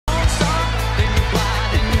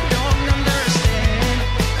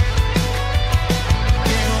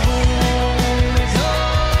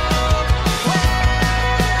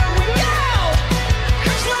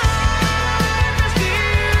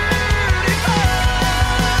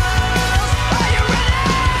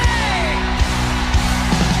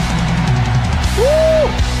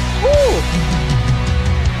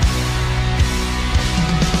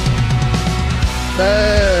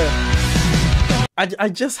I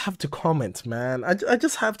just have to comment, man. I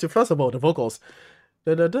just have to. First of all, the vocals.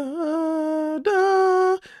 Da, da, da, da,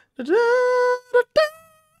 da, da, da, da.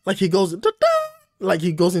 Like he goes da, da. Like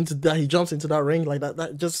he goes into that, he jumps into that ring like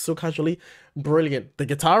that just so casually. Brilliant. The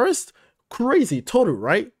guitarist, crazy, total,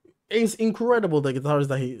 right? It's incredible the guitarist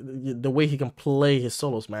that the way he can play his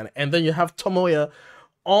solos, man. And then you have Tomoya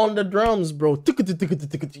on the drums, bro.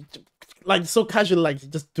 Like so casual, like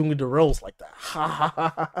just doing the rolls like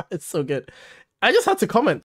that. It's so good. I just had to comment.